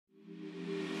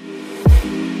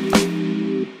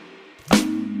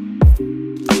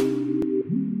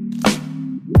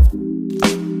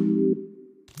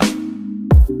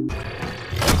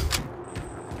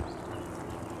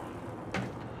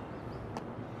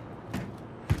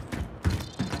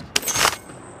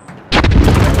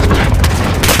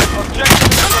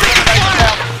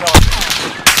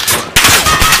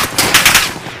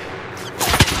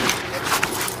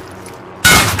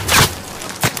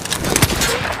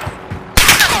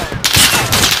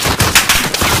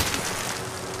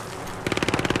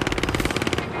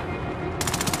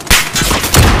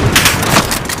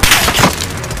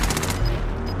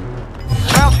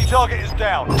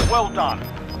down. Well done.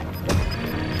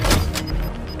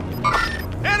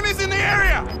 Enemies in the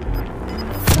area!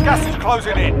 Gas is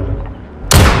closing in.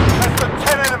 Less than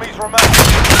 10 enemies remain.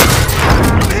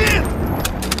 I'm here!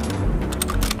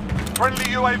 Friendly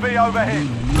UAV overhead.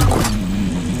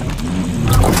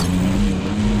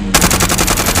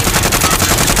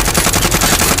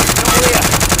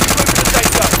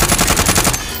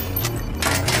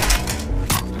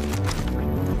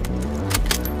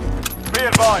 Be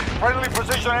advised, friendly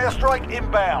precision airstrike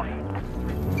inbound.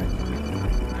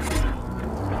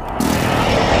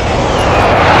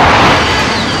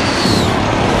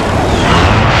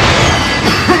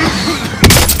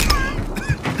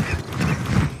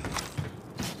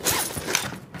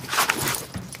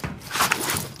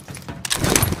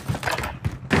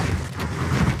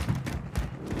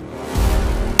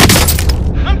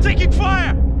 I'm taking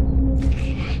fire!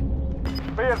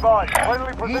 Be advised,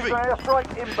 friendly precision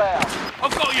airstrike inbound.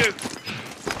 I've got you!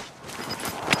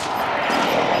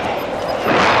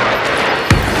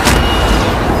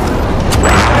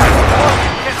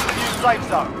 Get to the new safe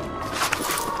zone.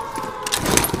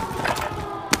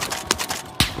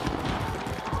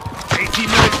 18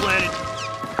 minutes landed.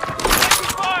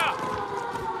 Taking fire!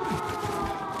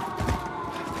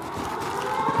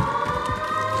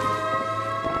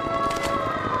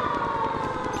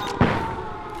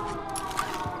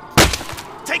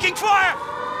 Taking fire!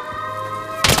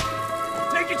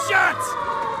 Taking shots!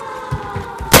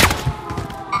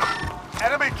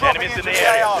 Enemy dropping Enemies into in the the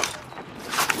area. AO.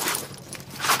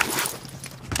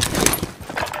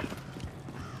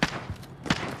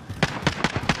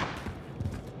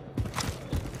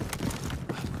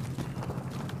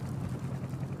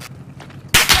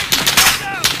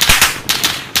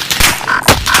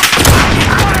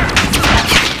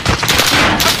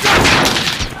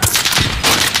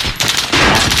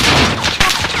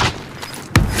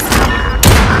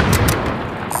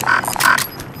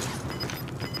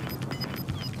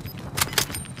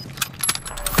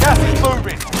 Gas is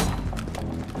moving.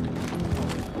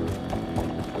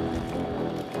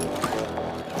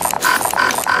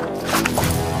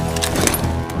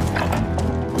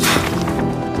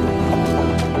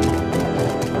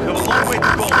 We have a long way to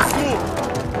go. Let's move!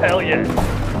 Hell yeah.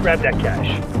 Grab that cash.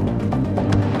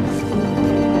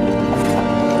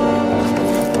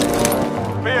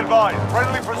 Be advised,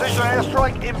 friendly precision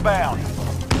airstrike inbound.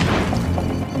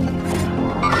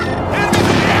 Enemies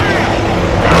in the area!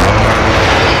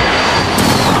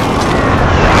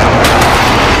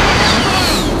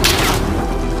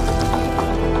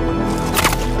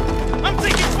 I'm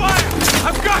taking fire!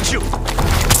 I've got you!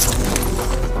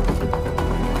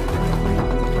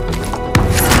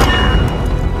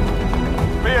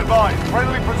 Be advised,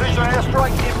 friendly precision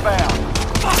airstrike inbound.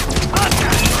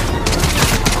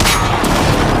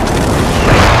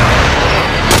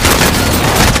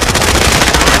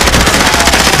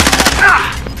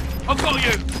 I've got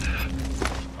you!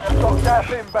 Got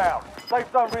gas inbound. Safe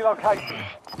zone relocation.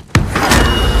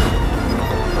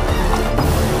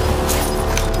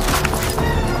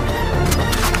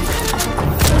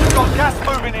 We've got gas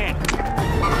moving in.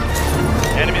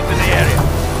 Enemies in the area.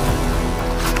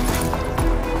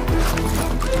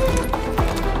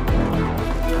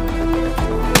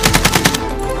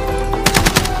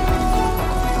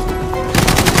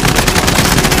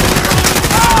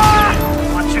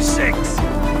 Watch your six.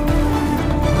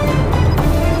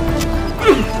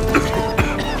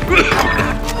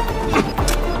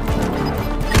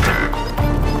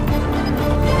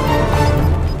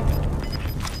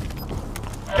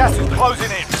 Gas is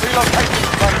closing in. Relocating the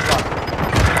safe zone.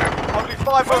 Only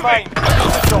 5 remain.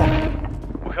 Finish the job.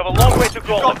 We have a long way to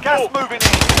go. Got gas moving in.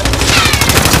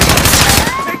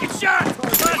 Taking shots!